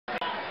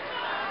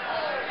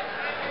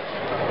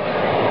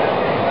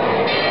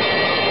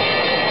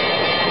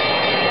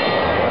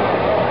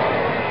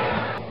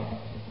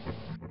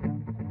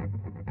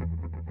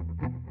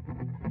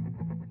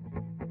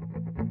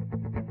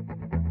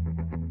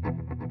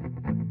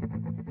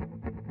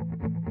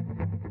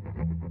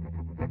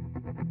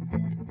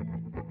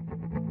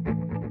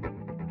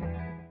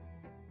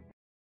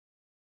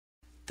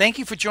Thank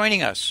you for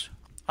joining us.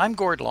 I'm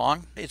Gord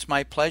Long. It's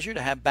my pleasure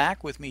to have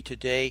back with me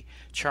today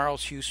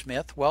Charles Hugh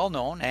Smith,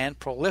 well-known and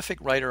prolific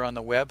writer on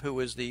the web, who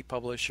is the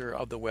publisher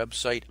of the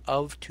website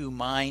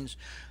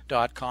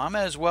of2minds.com,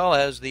 as well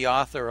as the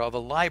author of a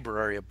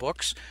library of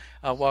books.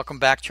 Welcome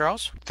back,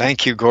 Charles.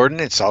 Thank you, Gordon.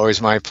 It's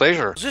always my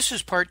pleasure. This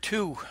is part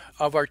two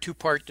of our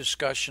two-part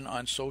discussion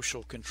on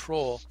social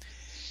control.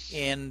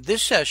 In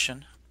this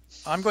session,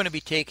 I'm going to be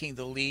taking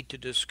the lead to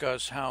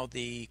discuss how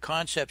the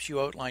concepts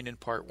you outlined in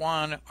part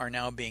one are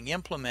now being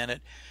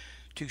implemented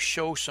to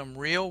show some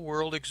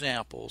real-world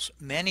examples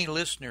many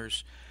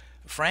listeners,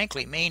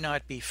 frankly, may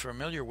not be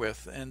familiar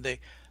with. And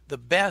the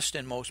best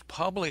and most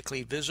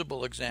publicly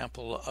visible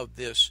example of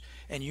this,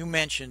 and you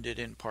mentioned it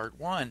in part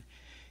one,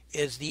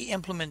 is the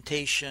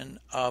implementation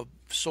of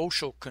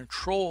social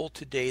control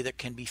today that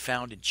can be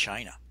found in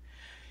China.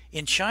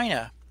 In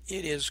China,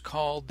 it is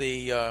called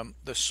the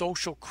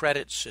social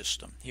credit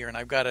system here, and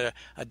I've got a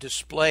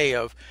display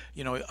of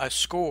a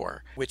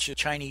score which a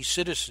Chinese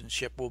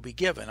citizenship will be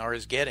given or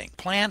is getting.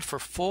 Planned for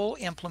full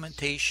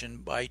implementation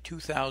by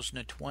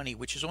 2020,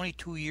 which is only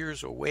 2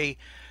 years away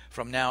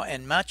from now,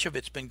 and much of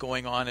it's been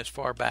going on as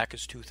far back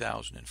as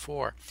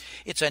 2004.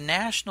 It's a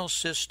national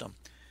system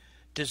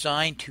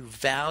designed to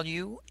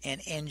value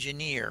and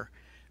engineer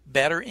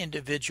better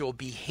individual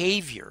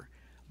behavior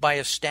by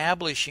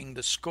establishing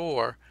the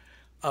score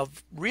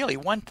of really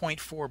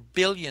 1.4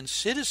 billion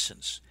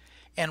citizens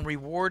and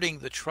rewarding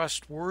the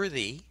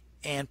trustworthy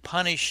and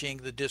punishing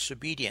the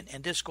disobedient.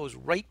 And this goes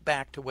right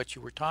back to what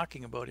you were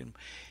talking about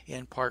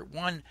in part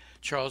one,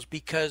 Charles,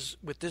 because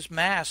with this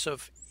mass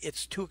of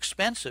it's too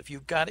expensive,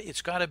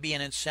 it's got to be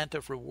an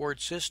incentive reward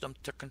system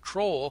to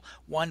control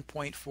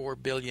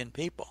 1.4 billion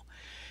people.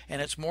 And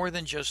it's more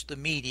than just the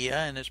media,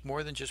 and it's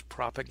more than just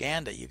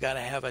propaganda. You got to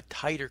have a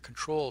tighter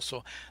control.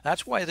 So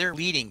that's why they're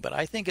leading. But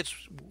I think it's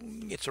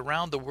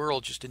around the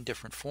world, just in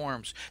different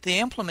forms. The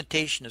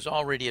implementation has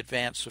already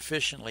advanced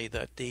sufficiently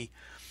that the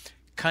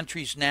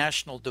country's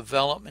National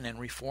Development and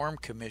Reform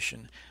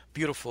Commission,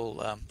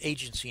 beautiful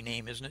agency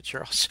name, isn't it,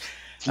 Charles?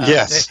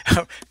 Yes.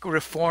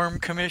 Reform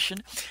Commission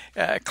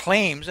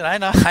claims,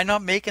 and I'm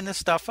not making this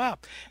stuff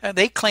up,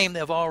 they claim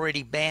they've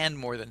already banned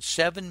more than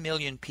 7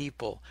 million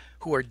people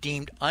who are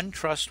deemed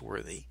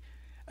untrustworthy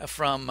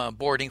from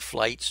boarding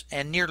flights,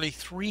 and nearly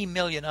 3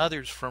 million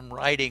others from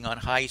riding on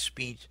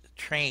high-speed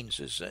trains,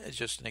 is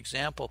just an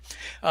example.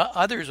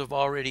 Others have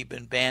already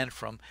been banned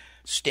from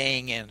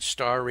staying in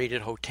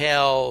star-rated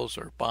hotels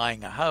or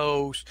buying a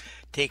house,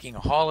 taking a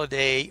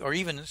holiday, or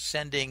even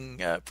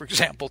sending, for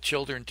example,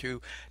 children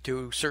to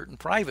certain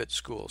private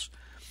schools.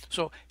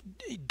 So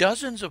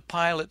dozens of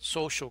pilot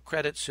social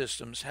credit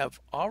systems have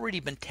already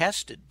been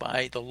tested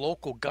by the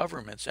local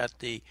governments at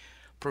the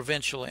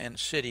provincial and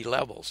city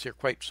levels here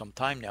quite some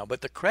time now.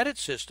 But the credit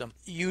system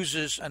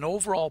uses an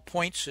overall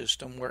point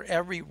system where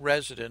every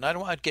resident, I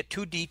don't want to get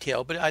too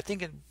detailed, but I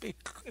think it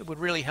would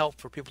really help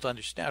for people to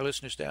understand, our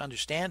listeners to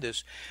understand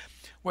this,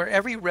 where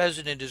every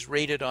resident is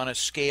rated on a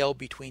scale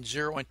between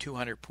 0 and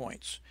 200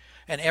 points.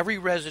 And every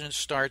resident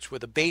starts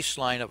with a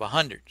baseline of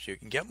 100. So you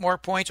can get more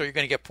points, or you're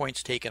going to get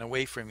points taken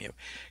away from you.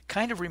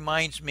 Kind of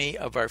reminds me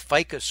of our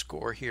FICA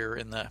score here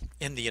in the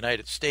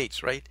United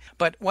States, right?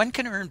 But one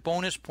can earn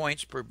bonus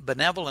points for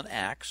benevolent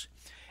acts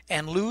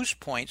and lose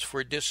points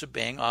for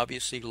disobeying,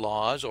 obviously,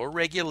 laws or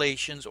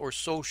regulations or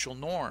social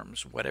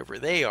norms, whatever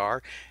they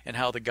are, and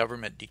how the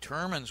government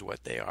determines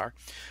what they are.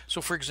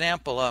 So, for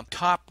example, a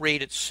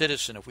top-rated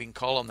citizen, if we can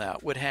call them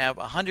that, would have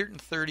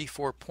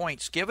 134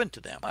 points given to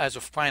them as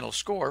a final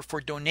score for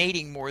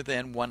donating more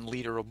than 1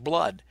 liter of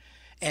blood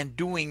and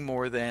doing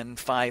more than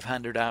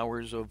 500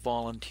 hours of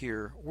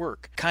volunteer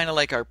work. Kind of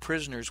like our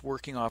prisoners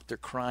working off their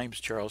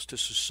crimes, Charles, to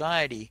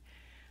society,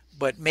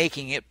 but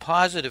making it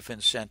positive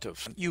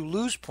incentive. You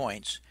lose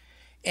points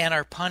and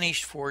are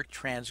punished for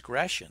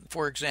transgression.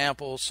 For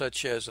example,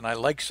 such as, and I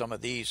like some of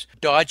these,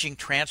 dodging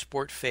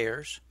transport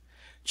fares,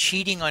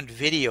 cheating on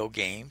video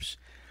games,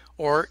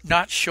 or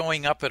not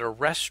showing up at a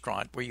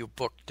restaurant where you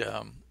booked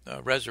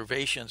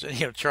reservations.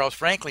 And, Charles,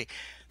 frankly,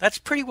 that's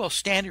pretty well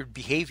standard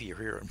behavior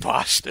here in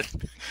Boston.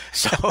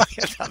 So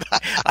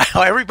I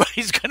know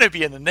everybody's going to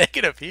be in the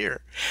negative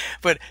here.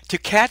 But to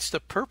catch the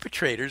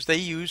perpetrators, they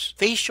use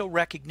facial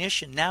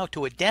recognition now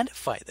to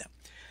identify them.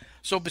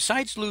 So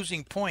besides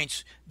losing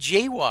points,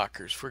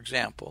 jaywalkers, for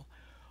example,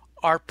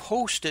 are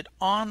posted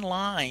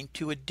online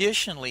to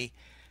additionally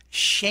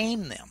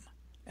shame them.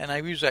 And I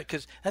use that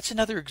because that's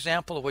another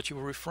example of what you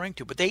were referring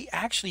to. But they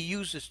actually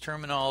use this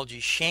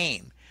terminology,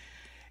 shame.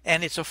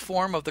 And it's a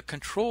form of the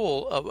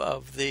control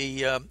of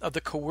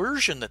the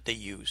coercion that they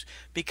use,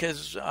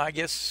 because I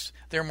guess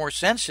they're more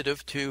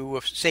sensitive to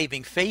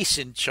saving face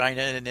in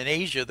China and in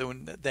Asia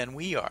than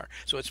we are.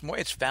 So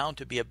it's found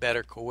to be a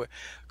better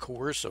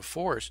coercive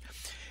force.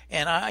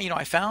 And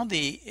I found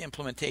the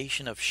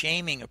implementation of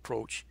shaming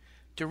approach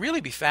to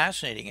really be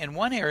fascinating. And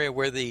one area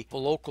where the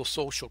local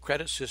social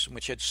credit system,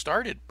 which had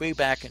started way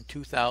back in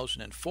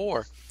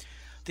 2004,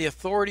 the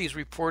authorities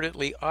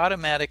reportedly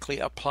automatically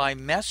apply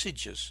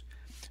messages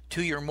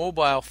to your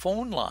mobile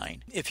phone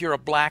line if you're a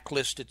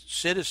blacklisted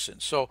citizen.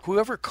 So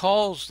whoever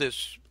calls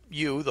this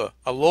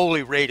a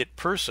lowly rated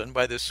person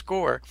by this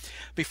score,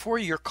 before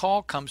your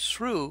call comes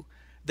through,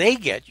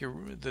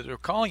 they're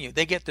calling you,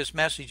 they get this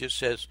message that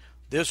says,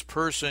 this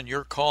person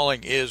you're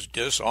calling is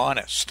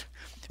dishonest.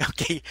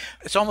 Okay,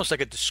 it's almost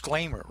like a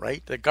disclaimer,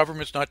 right? The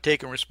government's not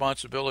taking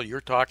responsibility. You're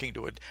talking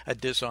to a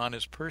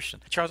dishonest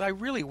person. Charles, I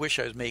really wish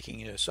I was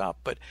making this up,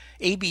 but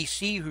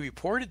ABC, who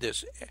reported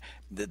this,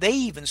 they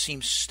even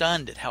seem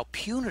stunned at how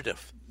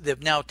punitive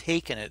they've now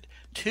taken it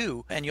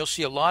to. And you'll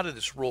see a lot of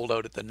this rolled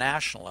out at the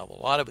national level.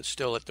 A lot of it's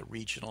still at the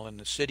regional and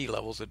the city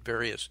levels at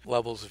various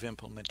levels of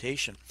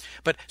implementation.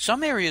 But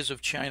some areas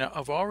of China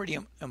have already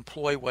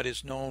employed what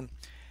is known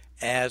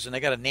as, and I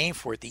got a name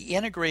for it, the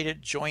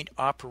Integrated Joint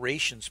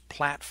Operations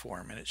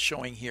Platform, and it's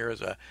showing here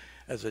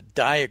as a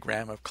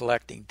diagram of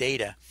collecting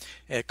data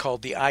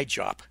called the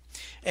IJOP.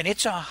 And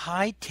it's a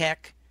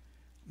high-tech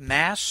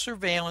mass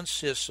surveillance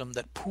system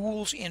that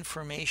pools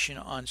information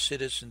on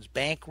citizens'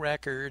 bank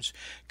records,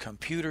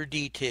 computer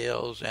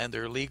details, and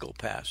their legal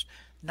past.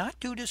 Not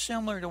too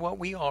dissimilar to what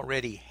we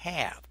already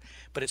have,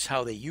 but it's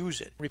how they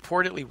use it.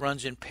 Reportedly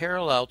runs in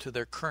parallel to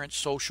their current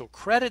social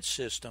credit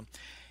system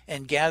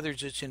and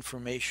gathers its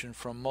information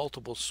from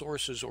multiple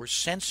sources or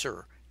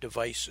sensor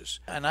devices.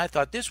 And I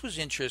thought this was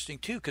interesting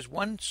too, because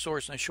one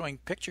source, and I'm showing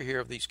a picture here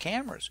of these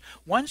cameras,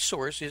 one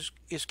source is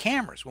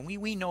cameras. When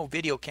we know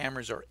video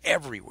cameras are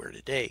everywhere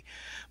today,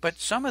 but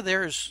some of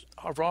theirs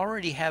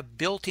already have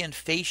built-in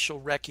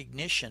facial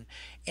recognition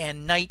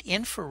and night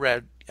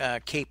infrared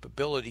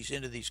capabilities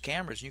into these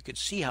cameras. You can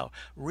see how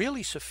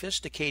really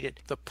sophisticated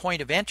the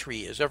point of entry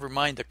is, never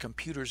mind the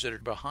computers that are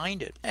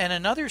behind it. And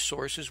another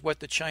source is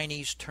what the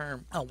Chinese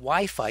term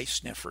Wi-Fi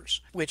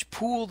sniffers, which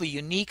pool the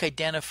unique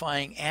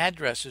identifying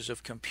addresses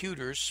of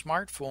computers,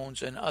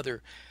 smartphones, and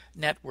other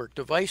network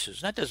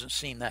devices. That doesn't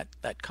seem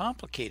that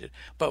complicated,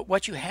 but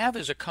what you have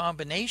is a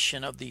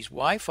combination of these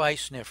Wi-Fi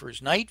sniffers,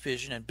 night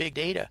vision, and big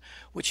data,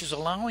 which is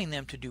allowing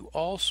them to do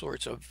all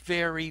sorts of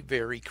very,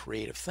 very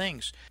creative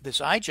things. This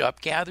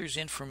IJOP gathers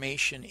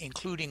information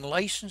including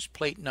license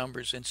plate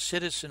numbers and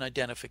citizen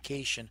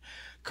identification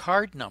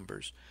card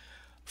numbers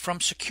from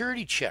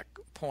security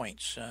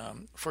checkpoints,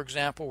 for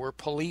example, where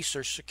police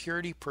or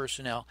security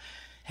personnel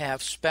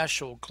have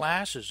special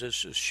glasses,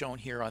 as is shown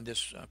here on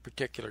this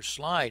particular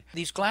slide.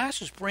 These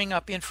glasses bring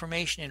up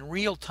information in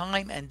real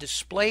time and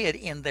display it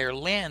in their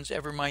lens,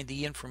 never mind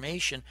the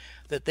information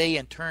that they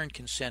in turn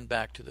can send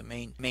back to the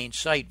main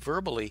site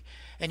verbally.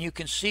 And you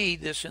can see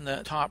this in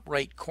the top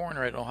right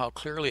corner. I don't know how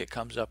clearly it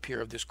comes up here,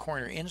 of this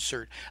corner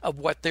insert of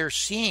what they're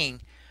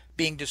seeing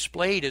being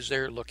displayed as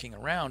they're looking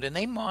around. And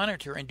they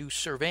monitor and do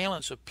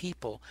surveillance of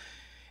people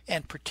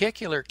and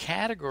particular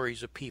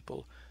categories of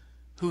people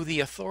who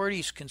the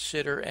authorities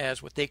consider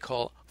as what they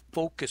call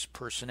focus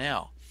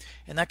personnel.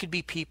 And that could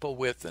be people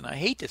with, and I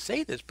hate to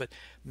say this, but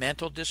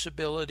mental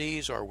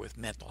disabilities, or with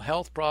mental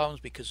health problems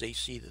because they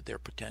see that they're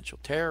potential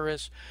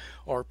terrorists,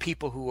 or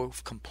people who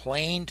have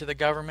complained to the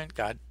government.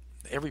 God,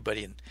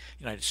 everybody in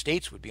the United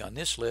States would be on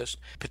this list.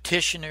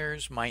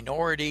 Petitioners,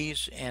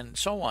 minorities, and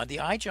so on. The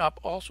IJOP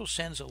also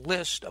sends a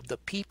list of the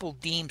people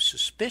deemed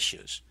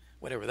suspicious,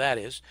 whatever that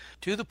is,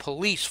 to the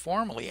police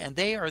formally, and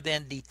they are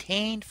then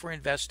detained for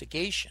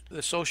investigation.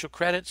 The social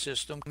credit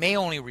system may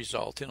only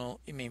result in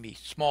maybe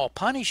small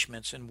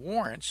punishments and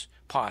warrants,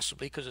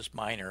 possibly because it's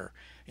minor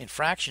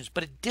infractions,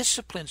 but it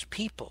disciplines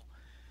people.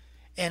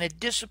 And it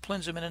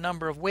disciplines them in a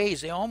number of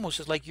ways. They almost,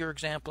 is like your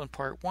example in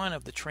part one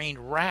of the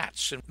trained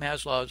rats in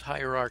Maslow's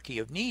hierarchy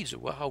of needs,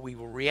 of how we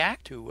will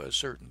react to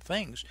certain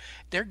things.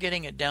 They're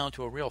getting it down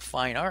to a real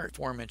fine art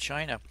form in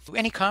China.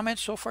 Any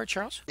comments so far,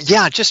 Charles?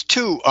 Yeah, just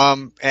two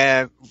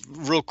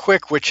real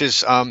quick, which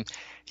is,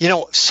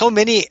 so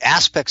many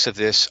aspects of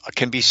this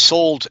can be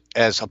sold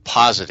as a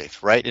positive,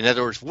 right? In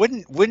other words,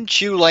 wouldn't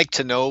you like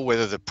to know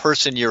whether the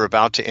person you're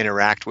about to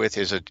interact with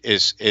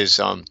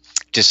is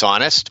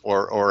dishonest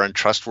or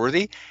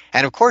untrustworthy?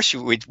 And of course,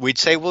 we'd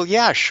say, well,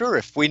 yeah, sure.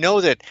 If we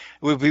know that, it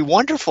would be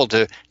wonderful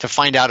to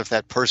find out if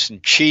that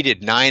person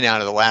cheated 9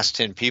 out of the last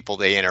 10 people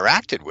they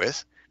interacted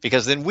with,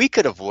 because then we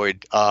could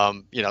avoid,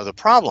 the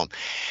problem.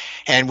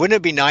 And wouldn't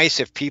it be nice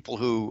if people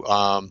who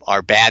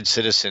are bad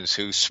citizens,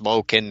 who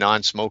smoke in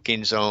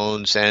non-smoking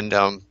zones and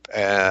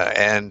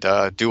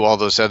do all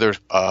those other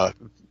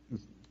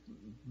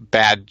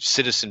bad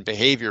citizen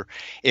behavior,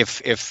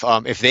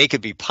 if they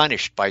could be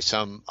punished by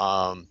some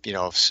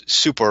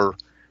super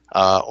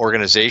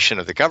organization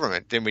of the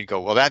government, then we'd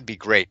go, well, that'd be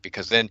great,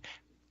 because then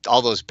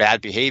all those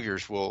bad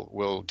behaviors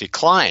will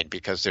decline,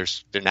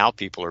 because now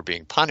people are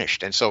being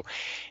punished. And so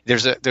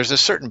there's a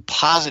certain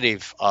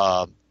positive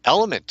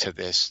element to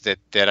this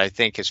that I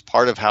think is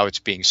part of how it's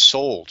being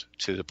sold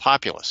to the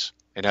populace.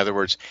 In other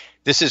words,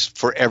 this is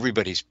for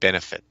everybody's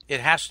benefit. It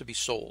has to be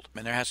sold,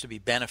 and there has to be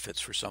benefits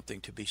for something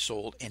to be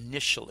sold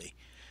initially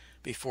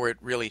before it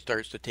really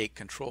starts to take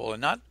control.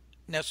 And not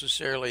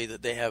necessarily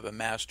that they have a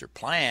master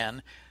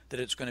plan that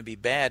it's going to be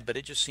bad, but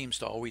it just seems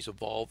to always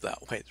evolve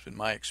that way. It's been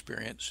my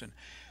experience. And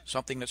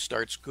something that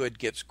starts good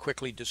gets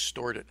quickly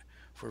distorted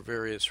for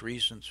various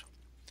reasons.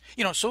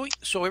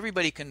 So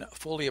everybody can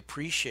fully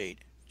appreciate,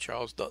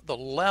 Charles, the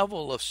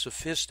level of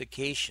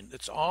sophistication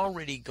that's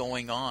already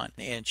going on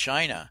in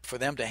China for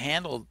them to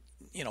handle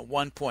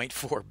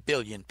 1.4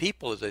 billion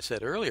people, as I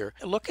said earlier.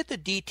 Look at the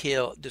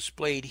detail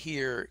displayed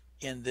here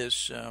in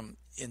this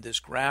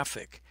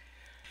graphic.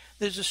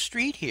 There's a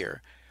street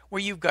here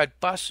where you've got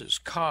buses,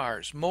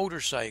 cars,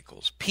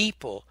 motorcycles,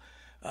 people,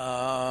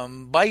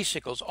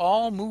 bicycles,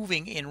 all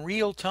moving in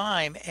real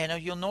time.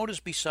 And you'll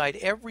notice beside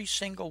every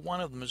single one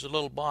of them is a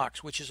little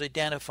box which is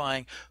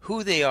identifying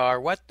who they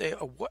are, what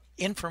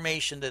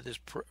information that is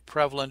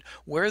prevalent,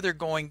 where they're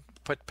going,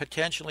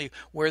 potentially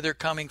where they're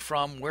coming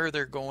from, where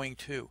they're going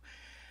to.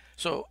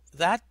 So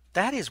that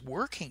is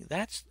working.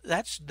 That's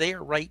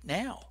there right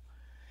now.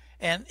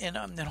 And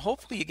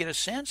hopefully you get a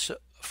sense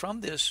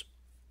from this,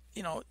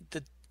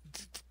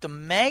 the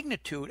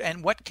magnitude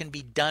and what can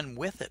be done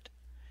with it.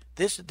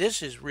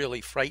 This is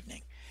really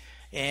frightening,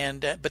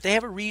 and but they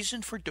have a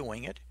reason for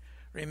doing it.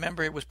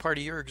 Remember, it was part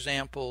of your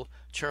example,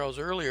 Charles,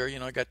 earlier.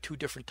 I got two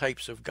different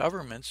types of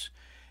governments,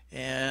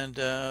 and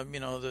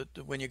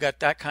when you got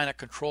that kind of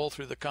control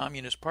through the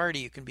Communist Party,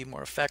 you can be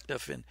more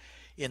effective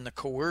in the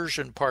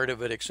coercion part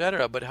of it,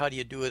 etc. But how do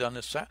you do it on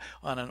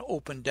an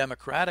open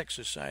democratic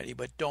society?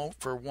 But don't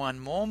for one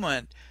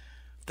moment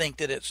think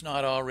that it's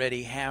not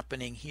already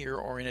happening here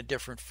or in a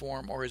different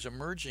form or is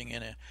emerging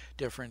in a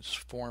different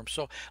form.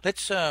 So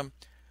let's,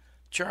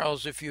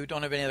 Charles, if you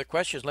don't have any other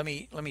questions, let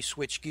me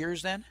switch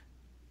gears then.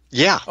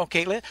 Yeah.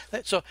 Okay.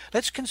 So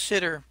let's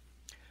consider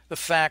the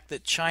fact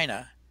that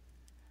China,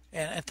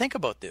 and think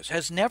about this,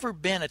 has never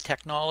been a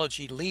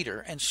technology leader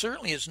and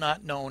certainly is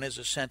not known as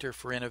a center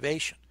for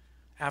innovation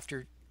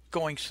after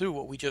going through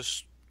what we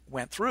just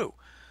went through.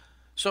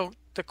 So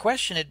the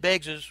question it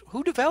begs is,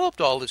 who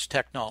developed all this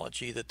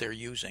technology that they're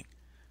using?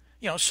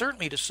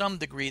 Certainly to some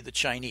degree the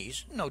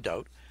Chinese, no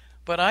doubt,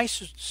 but I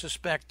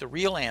suspect the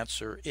real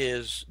answer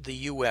is the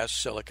U.S.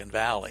 Silicon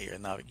Valley,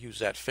 and I'll use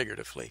that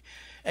figuratively.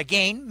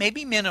 Again,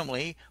 maybe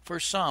minimally for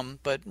some,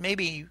 but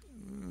maybe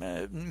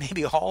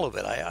all of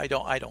it. I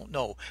don't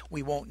know.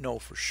 We won't know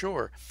for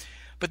sure.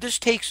 But this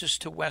takes us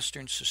to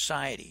Western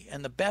society,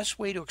 and the best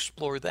way to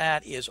explore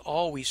that is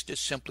always to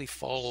simply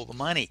follow the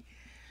money.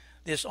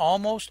 This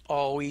almost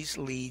always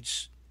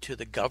leads to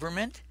the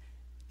government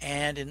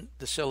and in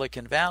the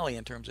Silicon Valley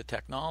in terms of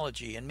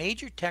technology. And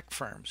major tech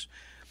firms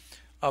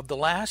of the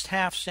last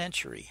half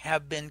century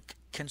have been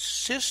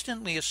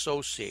consistently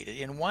associated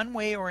in one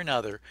way or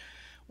another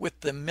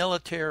with the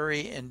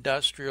military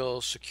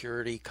industrial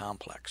security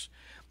complex.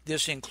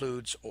 This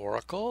includes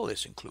Oracle,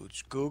 this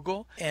includes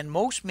Google, and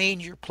most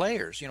major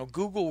players.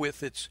 Google,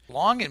 with its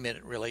long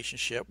admitted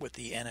relationship with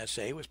the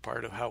NSA, was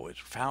part of how it was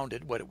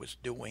founded, what it was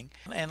doing.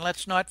 And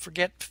let's not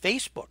forget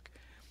Facebook,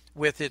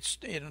 with its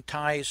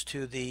ties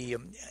to the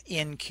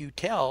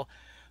In-Q-Tel,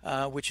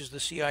 which is the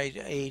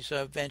CIA's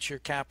venture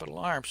capital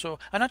arm. So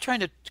I'm not trying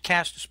to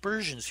cast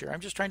aspersions here. I'm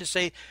just trying to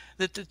say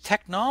that the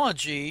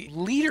technology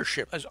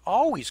leadership has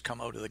always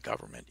come out of the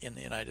government in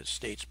the United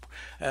States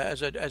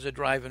as a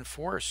driving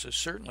force,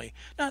 certainly.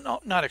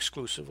 Not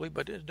exclusively,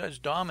 but it does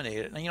dominate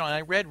it. And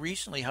I read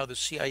recently how the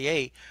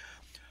CIA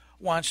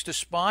wants to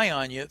spy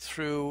on you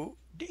through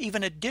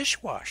even a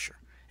dishwasher.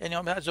 And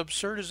as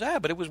absurd as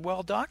that, but it was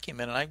well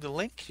documented. I have the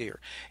link here.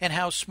 And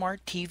how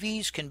smart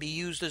TVs can be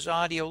used as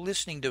audio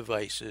listening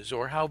devices,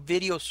 or how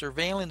video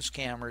surveillance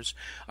cameras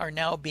are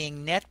now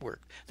being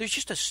networked. There's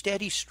just a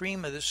steady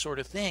stream of this sort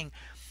of thing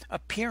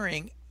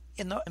appearing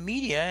in the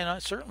media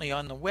and certainly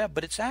on the web,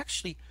 but it's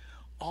actually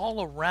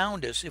all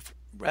around us if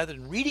rather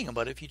than reading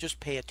about it, if you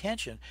just pay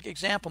attention.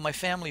 Example, my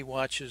family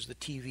watches the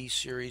TV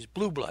series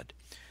Blue Blood,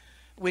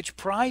 which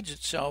prides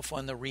itself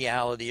on the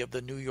reality of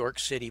the New York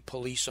City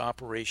police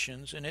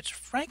operations, and it's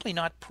frankly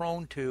not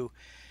prone to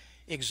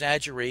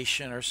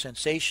exaggeration or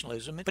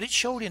sensationalism. But it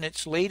showed in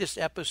its latest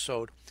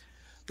episode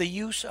the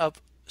use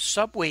of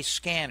subway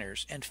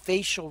scanners and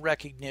facial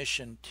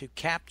recognition to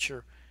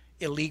capture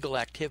illegal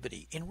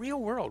activity in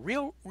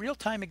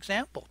real-time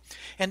example.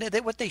 And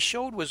what they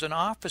showed was an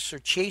officer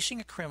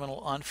chasing a criminal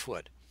on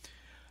foot,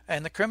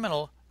 and the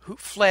criminal who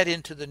fled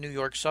into the New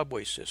York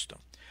subway system.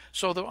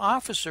 So the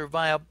officer,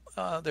 via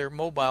their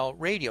mobile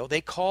radio,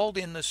 they called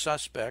in the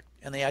suspect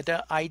and they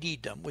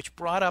ID'd them, which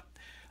brought up,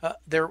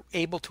 they're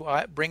able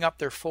to bring up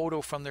their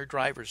photo from their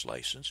driver's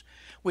license,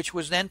 which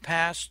was then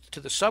passed to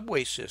the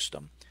subway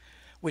system,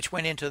 which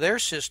went into their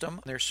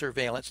system, their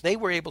surveillance. They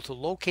were able to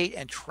locate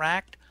and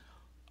track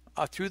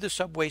through the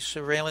subway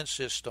surveillance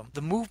system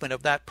the movement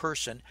of that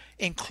person,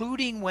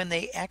 including when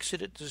they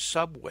exited the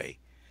subway,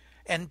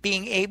 and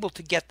being able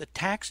to get the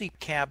taxi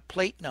cab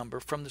plate number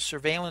from the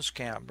surveillance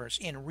cameras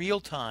in real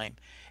time,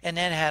 and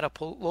then had a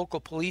local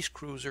police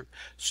cruiser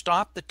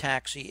stop the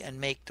taxi and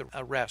make the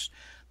arrest.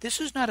 This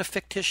is not a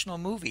fictional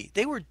movie.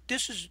 They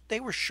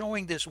were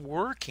showing this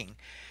working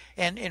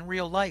and in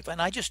real life,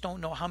 and I just don't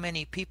know how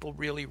many people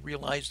really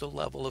realize the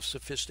level of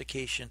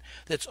sophistication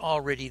that's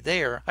already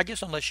there. I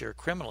guess unless you're a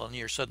criminal and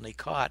you're suddenly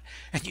caught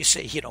and you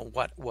say,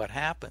 what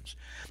happens.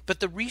 But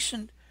the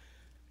recent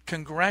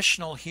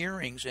congressional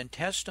hearings and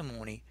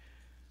testimony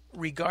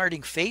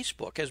regarding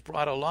Facebook has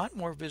brought a lot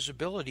more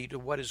visibility to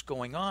what is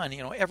going on.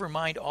 Ever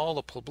mind all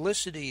the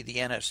publicity the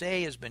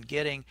NSA has been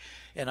getting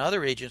and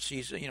other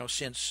agencies,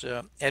 since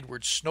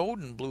Edward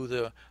Snowden blew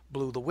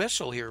the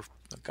whistle here.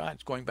 God,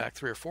 it's going back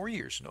 3 or 4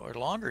 years or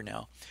longer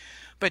now.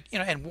 But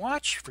and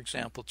watch, for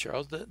example,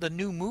 Charles, the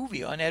new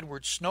movie on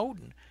Edward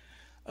Snowden,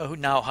 who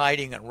now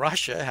hiding in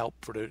Russia,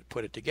 helped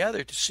put it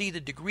together to see the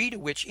degree to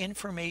which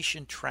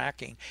information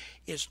tracking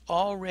is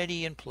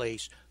already in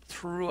place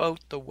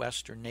throughout the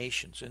Western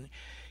nations. And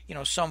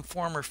some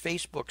former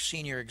Facebook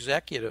senior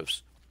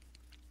executives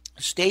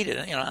stated,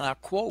 and I'll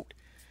quote,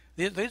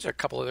 these are a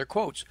couple of their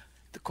quotes.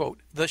 The quote,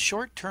 "The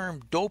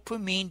short-term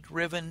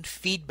dopamine-driven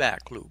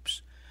feedback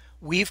loops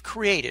we've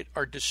created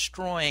are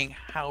destroying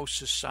how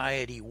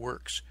society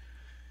works."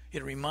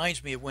 It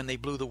reminds me of when they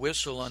blew the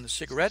whistle on the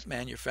cigarette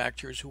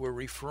manufacturers who were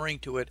referring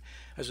to it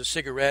as a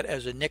cigarette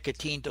as a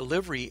nicotine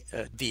delivery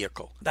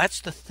vehicle. That's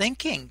the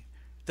thinking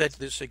that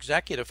this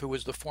executive, who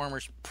was the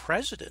former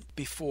president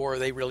before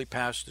they really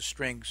passed the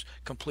strings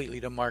completely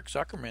to Mark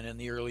Zuckerberg in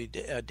the early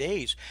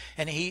days.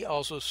 And he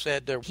also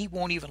said that he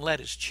won't even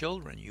let his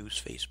children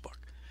use Facebook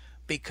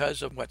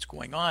because of what's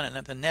going on. And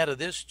at the net of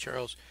this,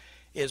 Charles,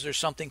 is there's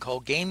something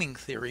called gaming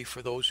theory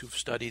for those who've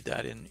studied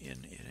that in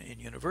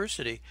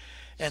university.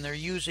 And they're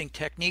using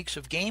techniques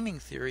of gaming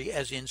theory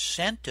as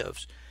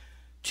incentives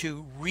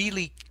to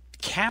really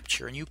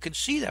capture, and you can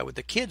see that with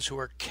the kids who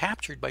are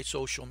captured by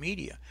social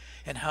media.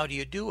 And how do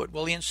you do it?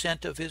 Well, the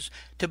incentive is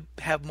to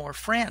have more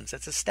friends.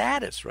 That's a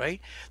status, right?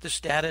 The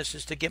status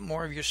is to get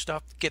more of your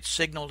stuff get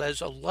signaled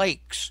as a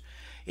likes.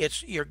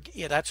 That's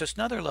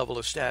another level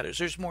of status.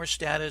 There's more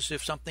status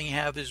if something you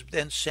have is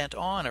then sent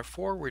on or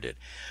forwarded.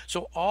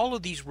 So all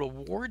of these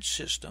reward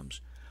systems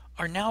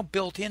are now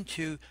built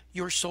into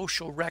your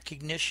social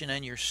recognition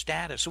and your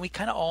status. And we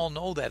kind of all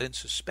know that and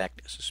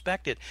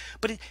suspect it.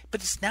 But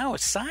it's now a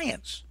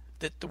science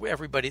that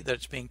everybody that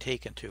it's being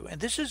taken to.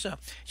 And this is as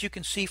you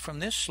can see from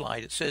this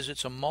slide, it says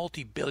it's a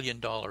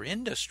multi-billion-dollar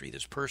industry,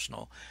 this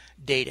personal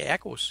data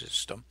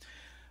ecosystem.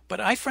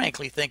 But I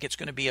frankly think it's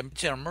going to be an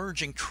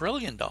emerging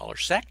trillion-dollar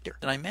sector.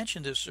 And I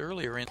mentioned this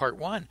earlier in part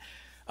one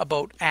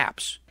about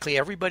apps.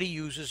 Everybody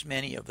uses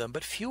many of them,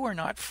 but few are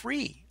not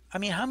free. I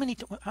mean, how many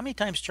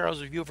times,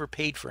 Charles, have you ever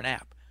paid for an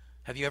app?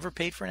 Have you ever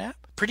paid for an app?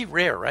 Pretty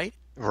rare, right?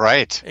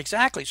 Right.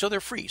 Exactly. So they're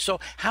free.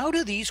 So how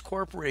do these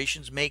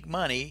corporations make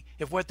money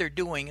if what they're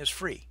doing is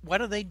free?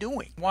 What are they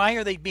doing? Why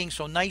are they being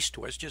so nice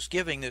to us, just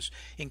giving this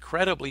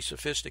incredibly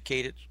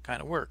sophisticated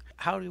kind of work?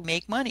 How do we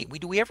make money?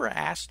 Do we ever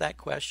ask that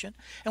question?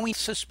 And we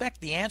suspect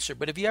the answer.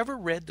 But have you ever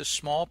read the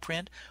small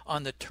print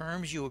on the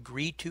terms you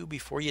agreed to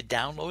before you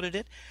downloaded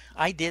it?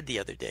 I did the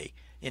other day.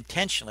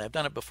 Intentionally. I've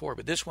done it before,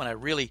 but this one I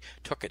really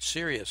took it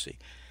seriously.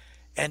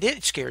 And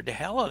it scared the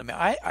hell out of me.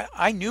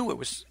 I knew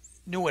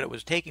what it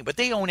was taking, but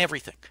they own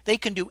everything. They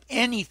can do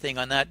anything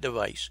on that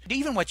device.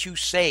 Even what you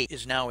say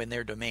is now in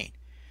their domain.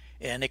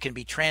 And it can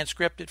be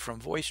transcribed from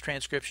voice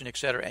transcription,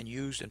 etc., and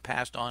used and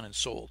passed on and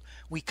sold.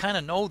 We kind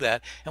of know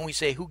that, and we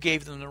say, who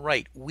gave them the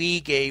right? We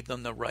gave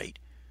them the right.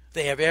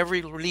 They have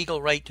every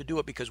legal right to do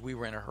it because we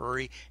were in a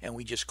hurry and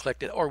we just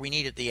clicked it, or we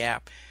needed the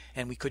app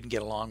and we couldn't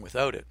get along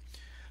without it.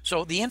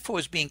 So the info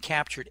is being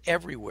captured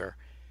everywhere,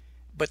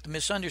 but the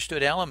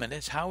misunderstood element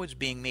is how it's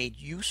being made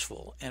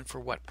useful and for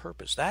what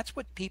purpose. That's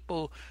what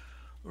people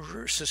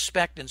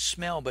suspect and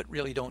smell but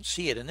really don't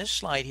see it. And this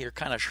slide here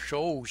kind of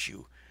shows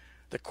you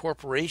the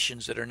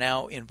corporations that are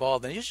now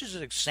involved. And this is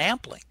a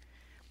sampling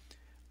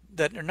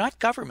that are not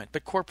government,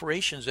 but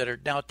corporations that are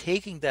now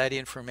taking that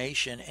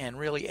information and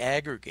really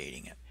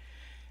aggregating it.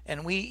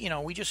 And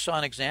we just saw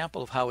an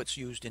example of how it's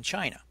used in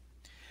China.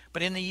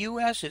 But in the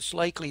U.S., it's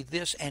likely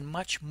this and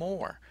much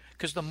more,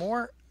 because the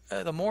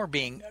more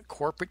being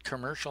corporate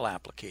commercial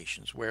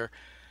applications where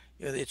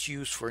it's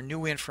used for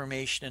new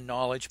information and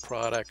knowledge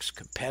products,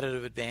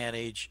 competitive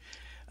advantage,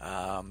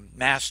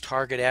 mass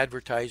target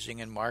advertising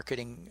and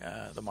marketing,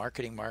 the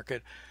marketing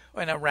market,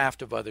 and a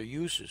raft of other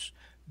uses.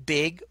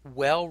 Big,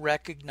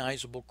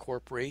 well-recognizable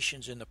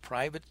corporations in the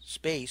private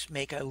space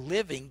make a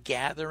living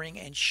gathering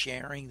and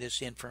sharing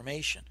this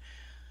information.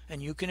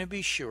 And you can be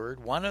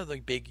assured one of the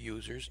big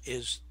users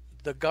is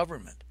the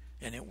government,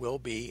 and it will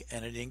be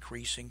in an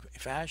increasing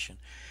fashion.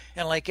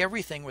 And like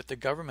everything with the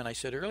government, I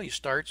said earlier,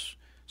 starts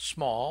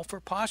small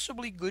for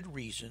possibly good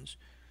reasons,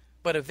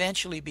 but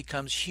eventually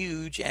becomes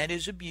huge and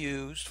is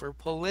abused for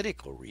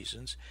political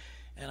reasons.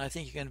 And I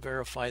think you can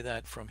verify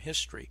that from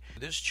history.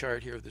 This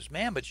chart here of this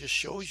man, but just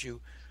shows you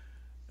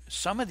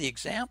some of the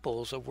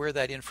examples of where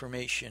that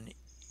information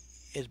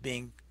is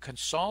being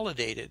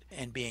consolidated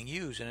and being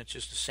used, and it's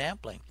just a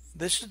sampling.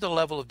 This is the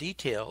level of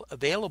detail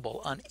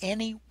available on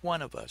any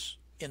one of us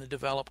in the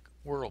developed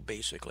world,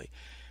 basically,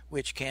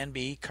 which can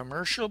be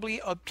commercially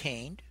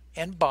obtained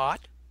and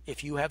bought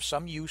if you have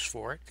some use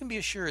for it. You can be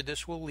assured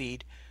this will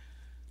lead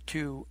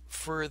to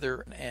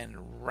further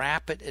and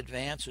rapid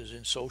advances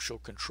in social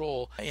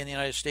control in the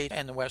United States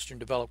and the Western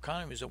developed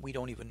economies that we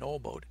don't even know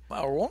about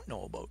or won't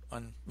know about,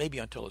 maybe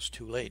until it's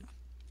too late.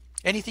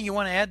 Anything you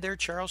want to add there,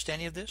 Charles, to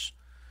any of this?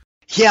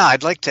 Yeah,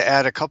 I'd like to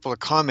add a couple of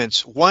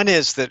comments. One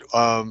is that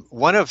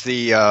one of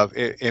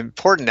the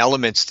important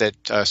elements that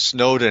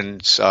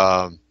Snowden's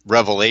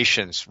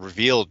revelations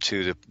revealed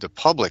to the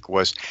public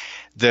was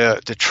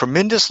the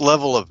tremendous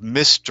level of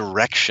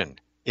misdirection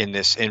in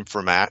this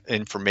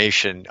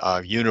information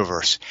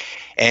universe.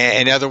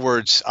 In other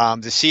words,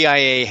 the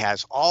CIA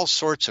has all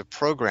sorts of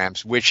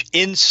programs which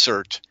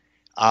insert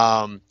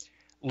um,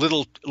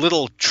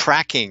 little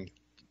tracking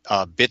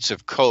bits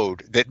of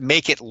code that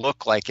make it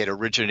look like it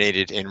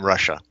originated in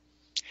Russia.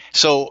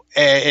 So,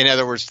 in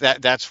other words,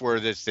 that's where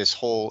this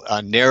whole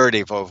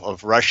narrative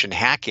of Russian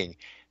hacking,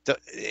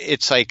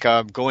 it's like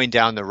going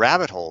down the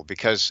rabbit hole,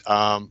 because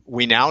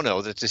we now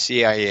know that the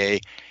CIA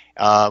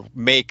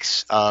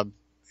makes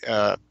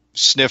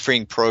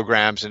sniffing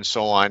programs and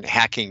so on,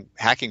 hacking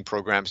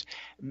programs,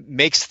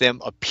 makes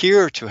them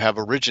appear to have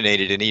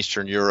originated in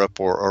Eastern Europe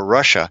or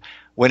Russia,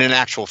 when in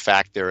actual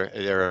fact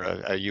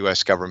they're a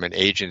U.S. government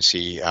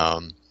agency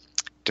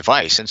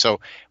device. And so,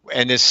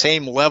 and this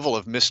same level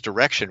of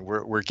misdirection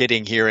we're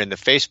getting here in the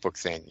Facebook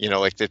thing.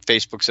 Like that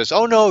Facebook says,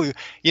 "Oh no,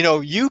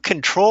 you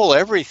control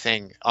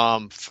everything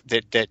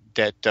that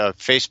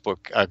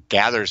Facebook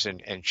gathers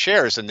and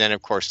shares," and then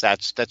of course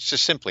that's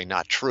just simply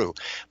not true.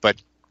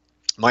 But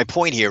my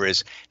point here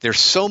is there's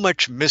so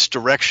much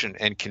misdirection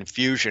and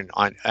confusion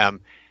on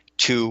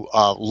to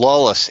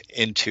lull us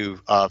into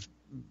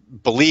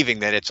believing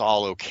that it's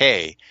all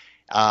okay,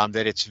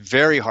 that it's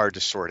very hard to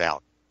sort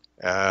out.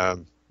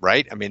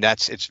 Right? I mean,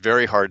 it's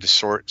very hard to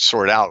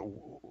sort out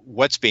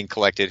what's being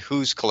collected,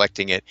 who's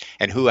collecting it,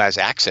 and who has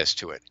access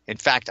to it. In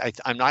fact,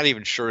 I'm not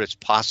even sure it's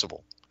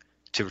possible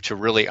to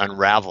really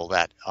unravel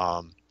that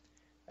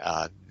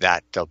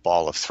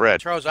ball of thread.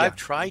 Charles, Yeah. I've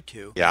tried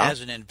to, Yeah.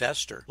 as an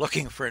investor,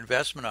 looking for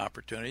investment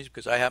opportunities,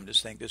 because I happen to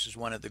think this is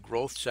one of the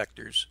growth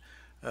sectors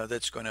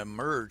that's going to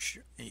emerge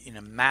in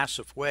a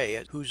massive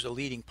way. Who's the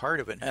leading part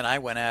of it? And I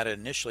went at it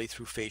initially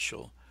through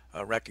facial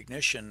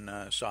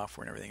recognition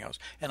software and everything else.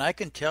 And I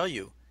can tell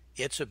you,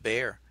 it's a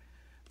bear,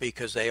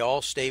 because they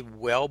all stay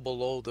well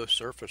below the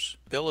surface.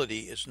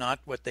 Ability is not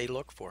what they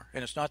look for,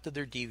 and it's not that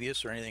they're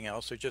devious or anything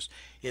else. They're just,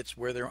 it's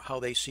where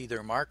how they see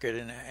their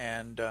market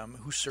and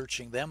who's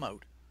searching them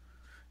out.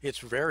 It's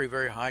very,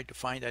 very hard to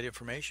find that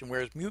information.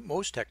 Whereas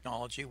most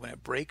technology, when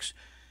it breaks,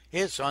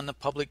 it's on the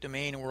public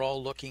domain, and we're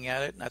all looking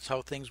at it, and that's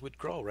how things would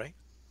grow, right?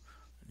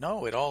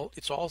 No,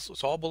 it's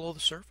all below the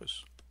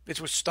surface. It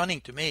was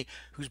stunning to me,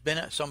 who's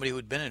been somebody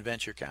who'd been in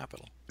venture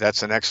capital.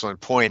 That's an excellent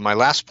point. My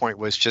last point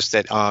was just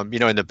that,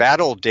 in the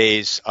bad old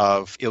days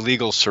of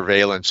illegal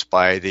surveillance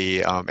by the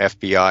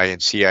FBI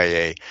and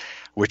CIA,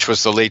 which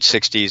was the late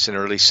 60s and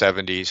early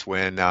 70s,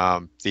 when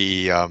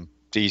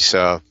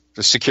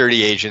the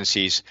security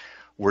agencies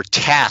were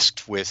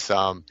tasked with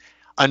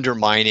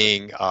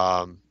undermining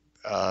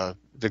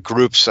the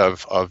groups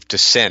of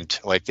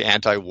dissent, like the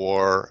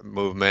anti-war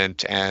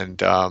movement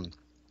and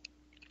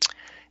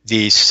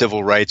the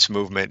civil rights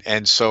movement.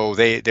 And so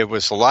there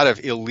was a lot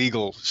of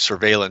illegal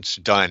surveillance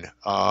done.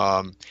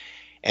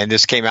 And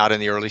this came out in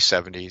the early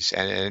 70s.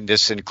 And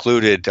this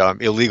included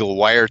illegal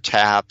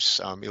wiretaps,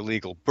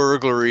 illegal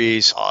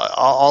burglaries,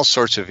 all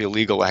sorts of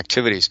illegal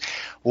activities.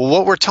 Well,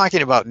 what we're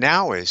talking about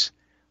now is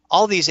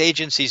all these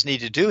agencies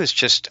need to do is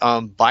just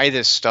buy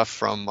this stuff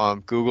from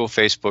Google,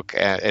 Facebook,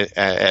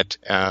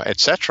 et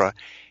cetera.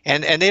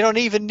 And they don't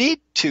even need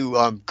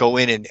to go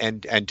in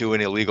and do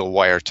an illegal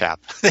wiretap.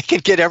 They can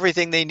get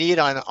everything they need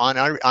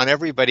on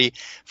everybody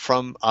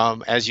from,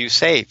 as you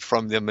say,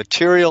 from the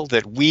material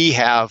that we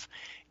have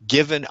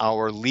given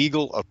our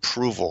legal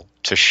approval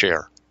to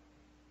share.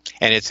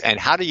 And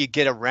how do you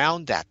get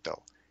around that,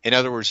 though? In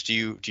other words,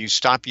 do you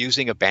stop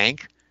using a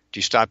bank? Do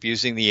you stop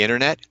using the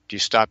internet? Do you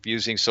stop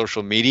using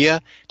social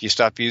media? Do you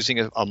stop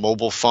using a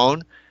mobile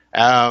phone?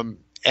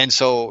 And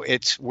so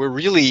we're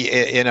really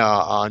in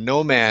a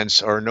no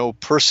man's or no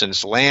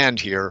person's land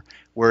here,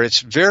 where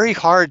it's very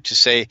hard to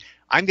say,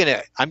 I'm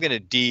gonna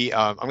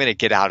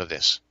get out of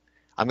this.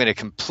 I'm gonna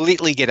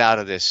completely get out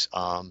of this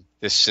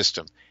this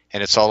system.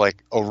 And it's all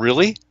like, oh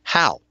really?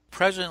 How?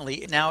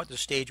 Presently, now at the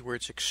stage where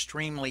it's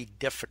extremely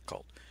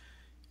difficult,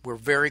 we're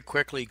very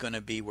quickly going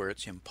to be where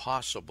it's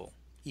impossible,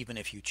 even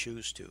if you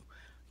choose to,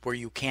 where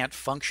you can't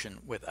function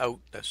without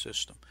the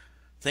system.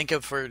 Think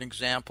of, for an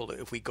example,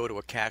 if we go to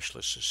a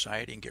cashless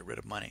society and get rid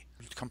of money.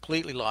 We've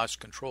completely lost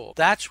control.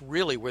 That's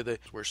really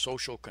where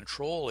social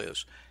control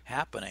is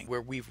happening,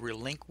 where we've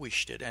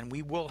relinquished it, and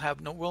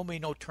will be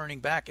no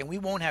turning back, and we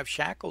won't have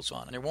shackles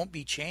on, and there won't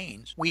be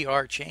chains. We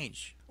are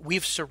changed.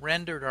 We've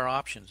surrendered our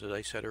options, as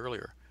I said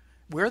earlier.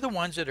 We're the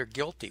ones that are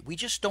guilty. We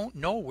just don't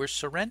know we're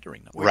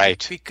surrendering them.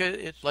 Right. Because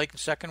it's like the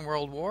Second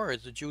World War,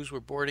 as the Jews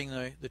were boarding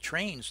the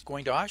trains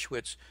going to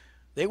Auschwitz.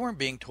 They weren't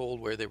being told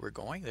where they were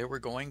going. They were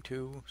going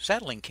to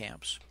settling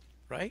camps,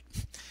 right?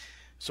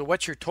 So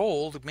what you're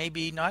told may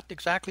be not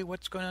exactly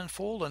what's going to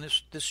unfold on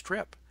this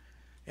trip.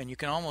 And you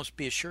can almost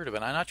be assured of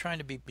it. I'm not trying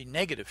to be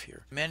negative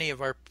here. Many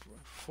of our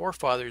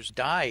forefathers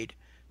died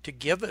to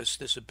give us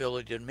this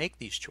ability to make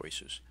these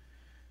choices.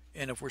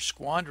 And if we're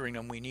squandering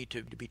them, we need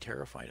to be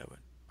terrified of it.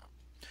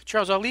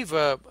 Charles, I'll leave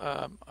our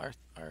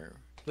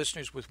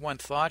listeners with one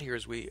thought here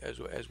as we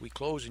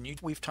close, and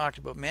we've talked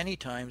about many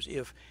times,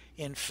 if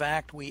in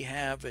fact we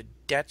have a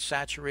debt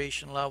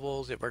saturation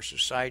levels, if our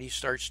society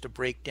starts to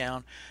break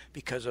down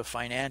because of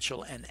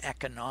financial and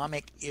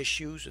economic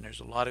issues, and there's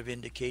a lot of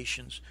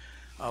indications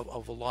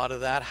of a lot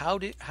of that, how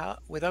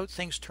without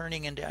things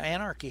turning into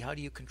anarchy, how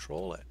do you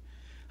control it?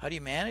 How do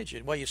you manage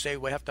it? Well, you say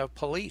we have to have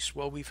police.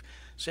 Well, we've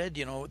said,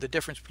 the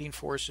difference between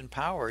force and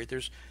power.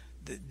 There's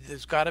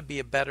got to be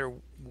a better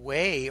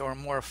way, or a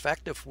more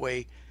effective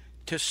way,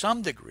 to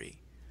some degree,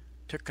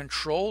 to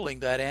controlling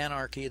that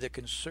anarchy that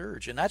can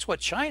surge. And that's what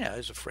China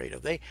is afraid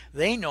of.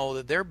 They know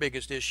that their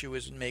biggest issue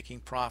isn't making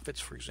profits,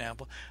 for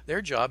example.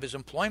 Their job is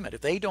employment.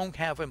 If they don't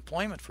have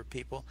employment for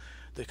people,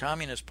 the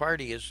Communist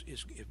Party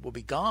it will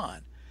be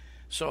gone.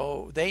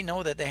 So they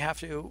know that they have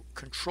to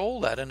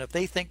control that. And if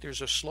they think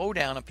there's a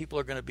slowdown and people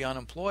are going to be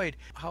unemployed,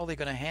 how are they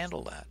going to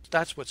handle that?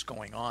 That's what's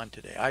going on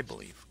today, I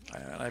believe.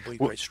 And I believe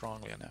quite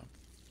strongly in that.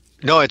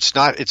 No, it's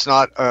not. It's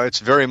not. It's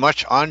very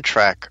much on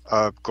track,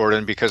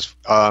 Gordon, because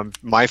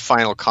my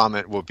final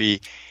comment will be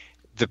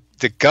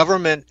the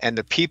government and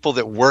the people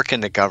that work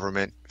in the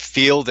government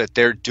feel that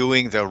they're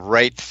doing the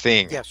right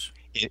thing. Yes.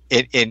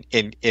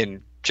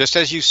 In just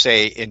as you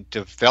say, in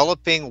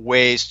developing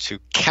ways to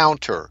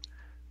counter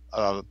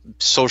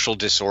social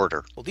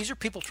disorder. Well, these are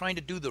people trying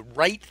to do the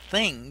right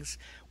things,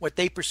 what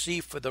they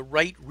perceive for the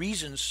right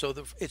reasons, so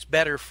that it's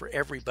better for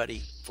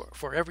everybody.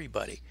 For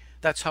everybody.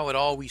 That's how it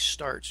always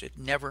starts. It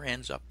never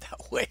ends up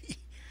that way.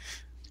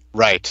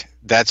 Right.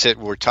 That's it.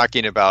 We're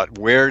talking about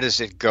where does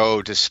it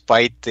go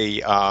despite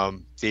the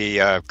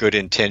good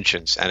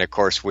intentions. And, of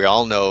course, we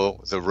all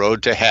know the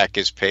road to heck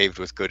is paved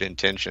with good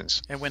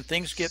intentions. And when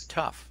things get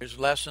tough, there's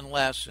less and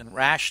less, and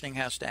rationing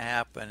has to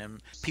happen,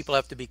 and people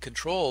have to be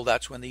controlled.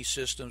 That's when these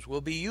systems will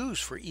be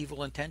used for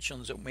evil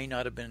intentions that may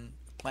not have been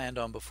planned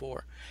on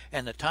before.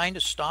 And the time to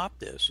stop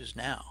this is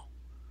now.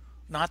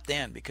 Not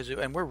then,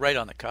 and we're right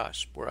on the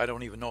cusp where I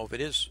don't even know if it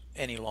is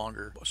any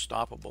longer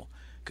stoppable,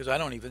 because I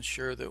don't even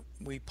sure that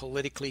we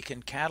politically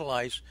can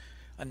catalyze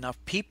enough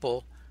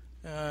people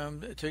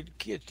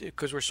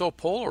because we're so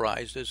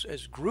polarized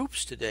as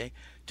groups today,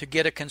 to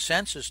get a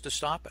consensus to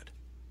stop it.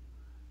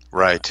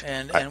 Right.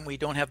 And we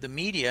don't have the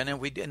media,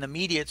 and the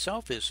media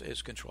itself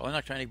is controlled. I'm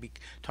not trying to be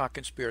talk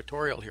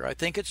conspiratorial here. I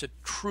think it's a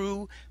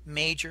true,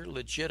 major,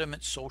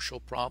 legitimate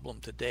social problem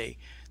today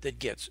that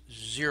gets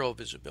zero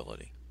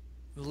visibility.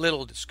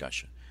 Little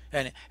discussion,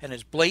 and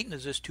as blatant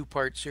as this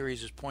two-part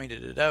series has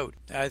pointed it out,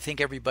 I think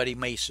everybody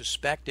may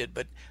suspect it,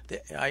 but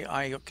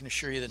I can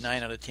assure you that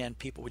 9 out of 10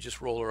 people would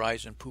just roll their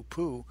eyes and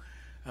poo-poo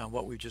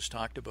what we just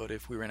talked about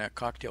if we were in a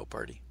cocktail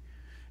party,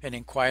 and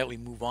then quietly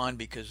move on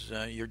because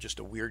you're just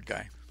a weird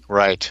guy.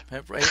 Right.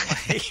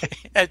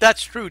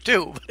 That's true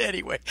too. But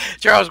anyway,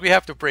 Charles, we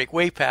have to break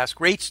way past.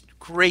 Great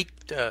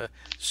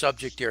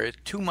subject here.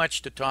 Too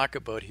much to talk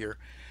about here.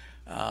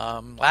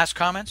 Last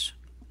comments?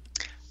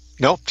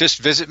 No, just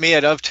visit me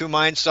at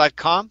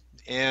of2minds.com,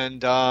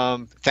 and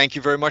thank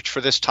you very much for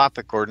this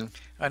topic, Gordon.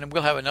 And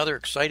we'll have another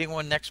exciting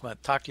one next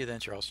month. Talk to you then,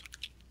 Charles.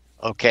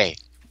 Okay.